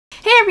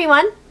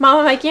everyone,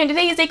 Mama Mike here, and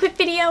today is a quick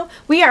video.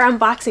 We are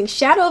unboxing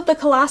Shadow of the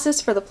Colossus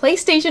for the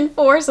PlayStation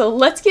 4, so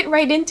let's get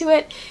right into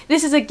it.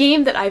 This is a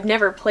game that I've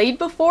never played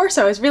before,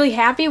 so I was really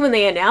happy when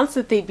they announced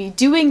that they'd be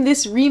doing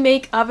this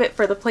remake of it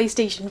for the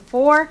PlayStation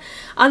 4.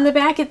 On the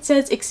back it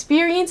says,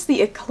 experience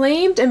the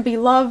acclaimed and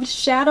beloved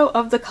Shadow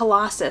of the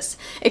Colossus.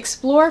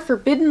 Explore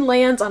forbidden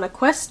lands on a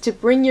quest to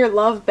bring your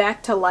love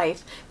back to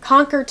life.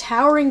 Conquer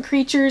towering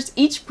creatures,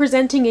 each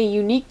presenting a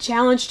unique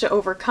challenge to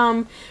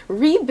overcome.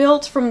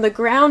 Rebuilt from the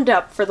ground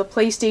up for the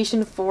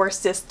PlayStation 4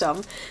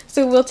 system.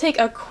 So we'll take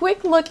a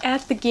quick look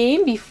at the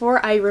game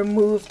before I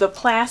remove the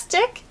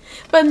plastic.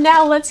 But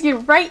now let's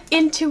get right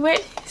into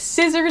it.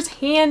 Scissors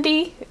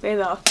handy with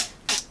a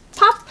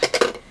pop.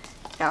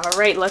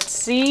 Alright, let's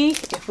see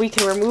if we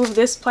can remove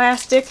this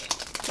plastic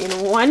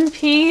in one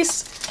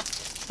piece.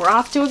 We're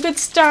off to a good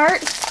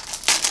start.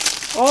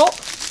 Oh!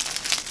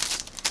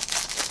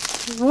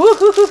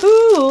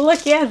 Woohoo!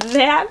 Look at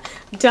that!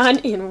 Done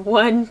in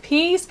one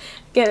piece.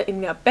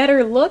 Getting a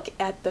better look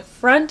at the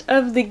front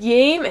of the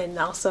game and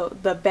also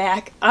the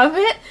back of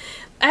it.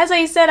 As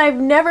I said, I've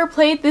never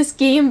played this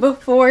game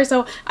before,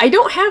 so I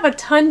don't have a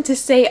ton to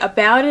say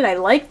about it. I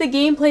like the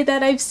gameplay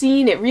that I've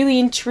seen. It really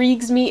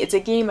intrigues me. It's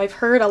a game I've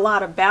heard a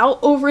lot about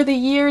over the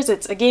years.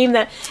 It's a game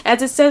that,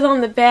 as it says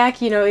on the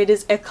back, you know, it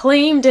is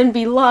acclaimed and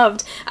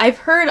beloved. I've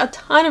heard a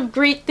ton of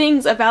great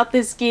things about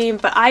this game,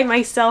 but I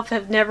myself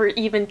have never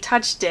even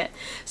touched it.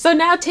 So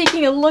now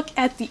taking a look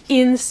at the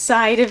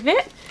inside of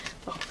it.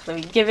 Oh, let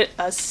me give it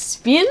a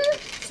spin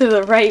to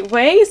the right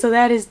way. So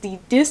that is the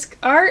disc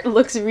art. It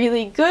looks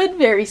really good,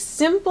 very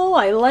simple.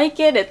 I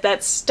like it.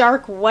 That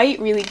stark white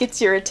really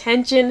gets your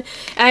attention.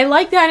 And I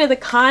like kind of the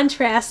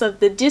contrast of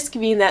the disc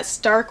being that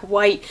stark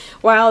white,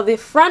 while the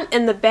front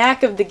and the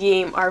back of the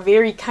game are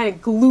very kind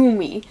of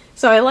gloomy.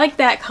 So I like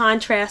that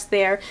contrast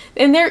there.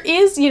 And there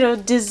is, you know,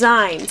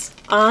 designs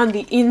on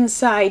the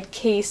inside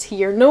case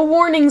here. No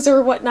warnings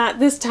or whatnot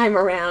this time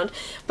around,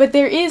 but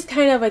there is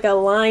kind of like a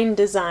line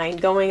design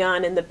going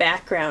on in the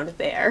background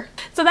there.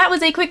 So that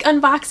was a quick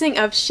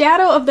unboxing of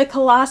Shadow of the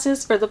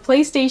Colossus for the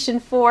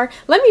PlayStation 4.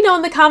 Let me know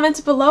in the comments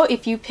below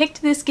if you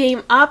picked this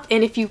game up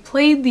and if you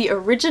played the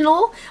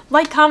original.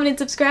 Like, comment, and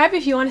subscribe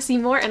if you want to see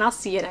more, and I'll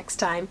see you next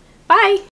time. Bye!